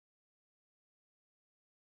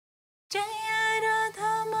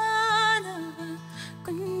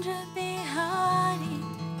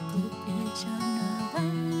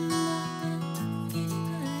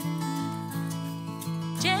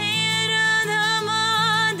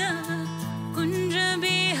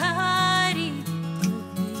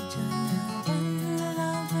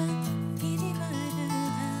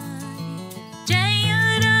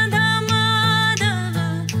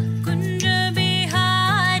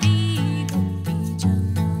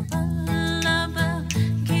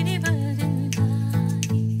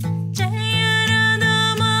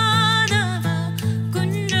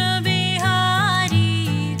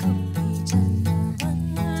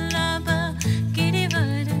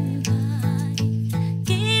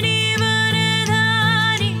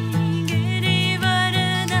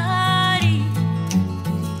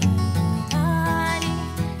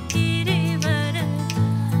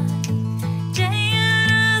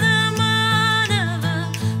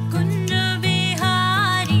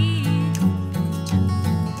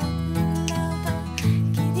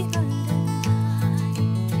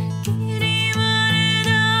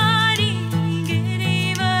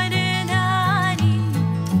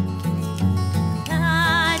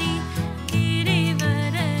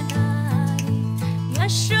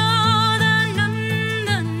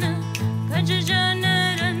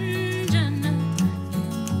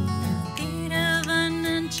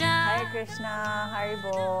Krishna,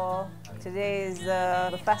 Haribol. Today is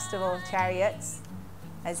the festival of chariots.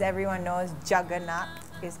 As everyone knows, Jagannath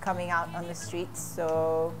is coming out on the streets,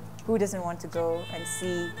 so who doesn't want to go and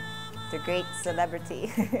see the great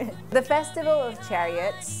celebrity? The festival of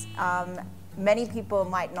chariots, many people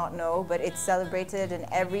might not know, but it's celebrated in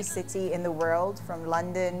every city in the world, from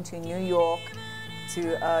London to New York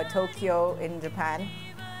to Tokyo in Japan.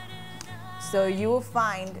 So you will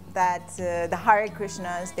find that the Hare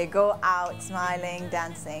Krishnas, they go out smiling,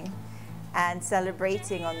 dancing, and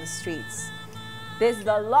celebrating on the streets. There's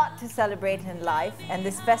a lot to celebrate in life, and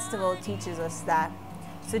this festival teaches us that.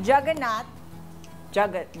 So Jagannath,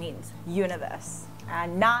 Jagat means universe,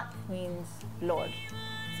 and Nath means Lord.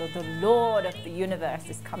 So the Lord of the universe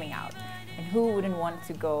is coming out, and who wouldn't want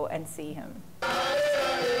to go and see him?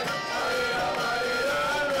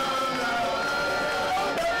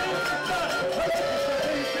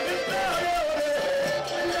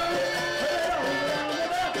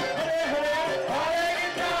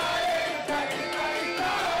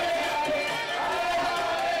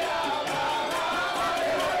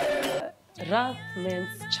 Rath means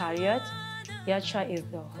chariot. Yatra is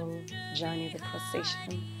the whole journey, the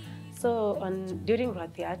procession. So during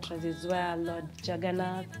Rath Yatras is where Lord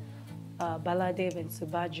Jagannath, Baladev and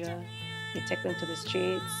Subhadra, we take them to the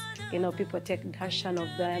streets. You know, people take darshan of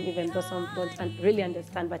them, even though some don't really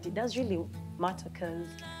understand, but it does really matter because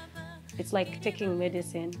it's like taking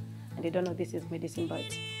medicine and they don't know this is medicine, but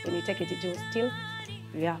when you take it, it will still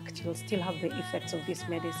react, you'll still have the effects of this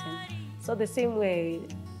medicine. So the same way,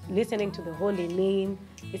 listening to the holy name,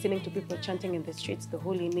 listening to people chanting in the streets the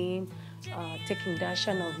holy name, taking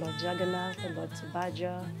darshan of Lord Jagannath and Lord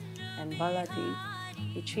Subhadra and Baladev,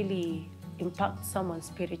 it really impacts someone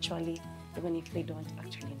spiritually, even if they don't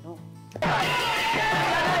actually know.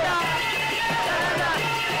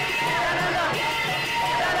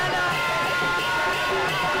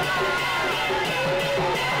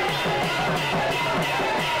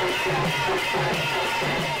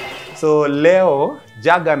 So Leo,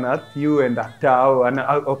 Jagannath, you and Tao, and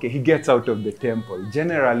okay, he gets out of the temple.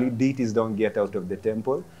 Generally, deities don't get out of the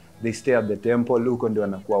temple. They stay at the temple, look on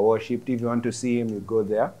the worshipped. If you want to see him, you go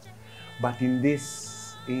there. But in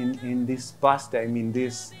this pastime, in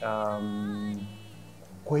this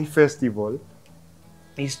Koi festival,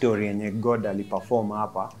 history and God aliperform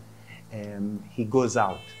hapa, he goes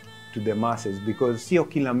out to the masses because sio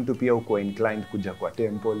kila mtu pia uko inclined kuja kwa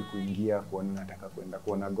temple, kuingia, kuona nataka kwenda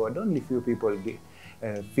kuona God. Only few people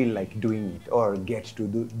feel like doing it or get to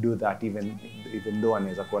do that even though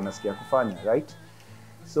anaweza kuwa nasikia kufanya, right?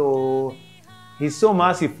 So he's so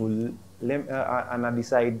merciful, and I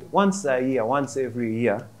decide once a year, once every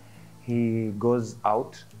year, he goes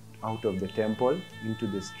out of the temple into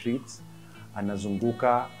the streets.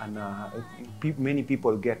 Anazunguka, and many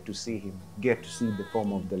people get to see him, get to see the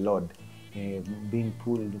form of the Lord being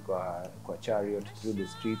pulled kwa chariot through the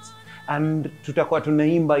streets. And tutakuwa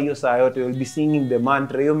tunaimba hiyo saa yote, we'll be singing the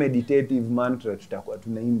mantra, hiyo meditative mantra, tutakuwa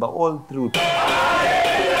tunaimba all through.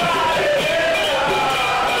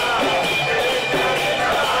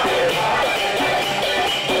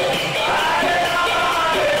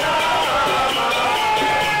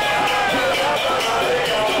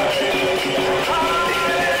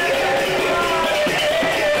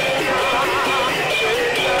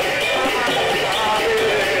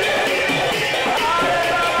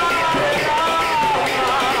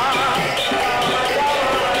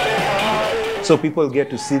 So people get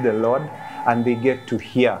to see the Lord, and they get to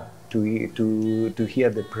hear hear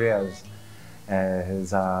the prayers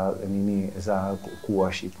za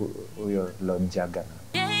kuworship huyo Lord Jagannath.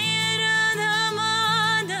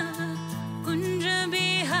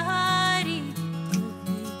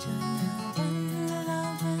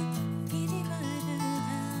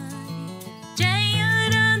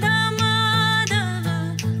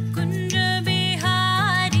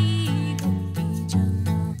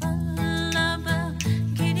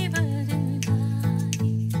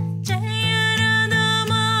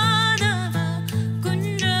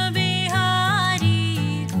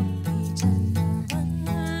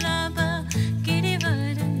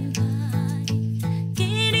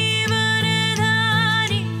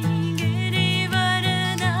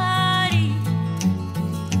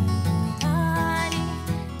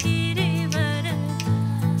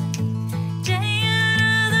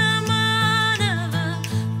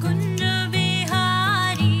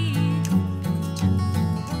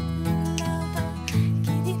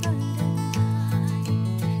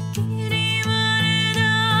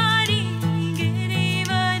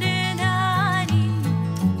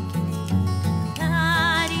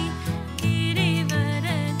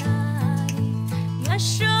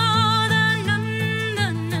 Show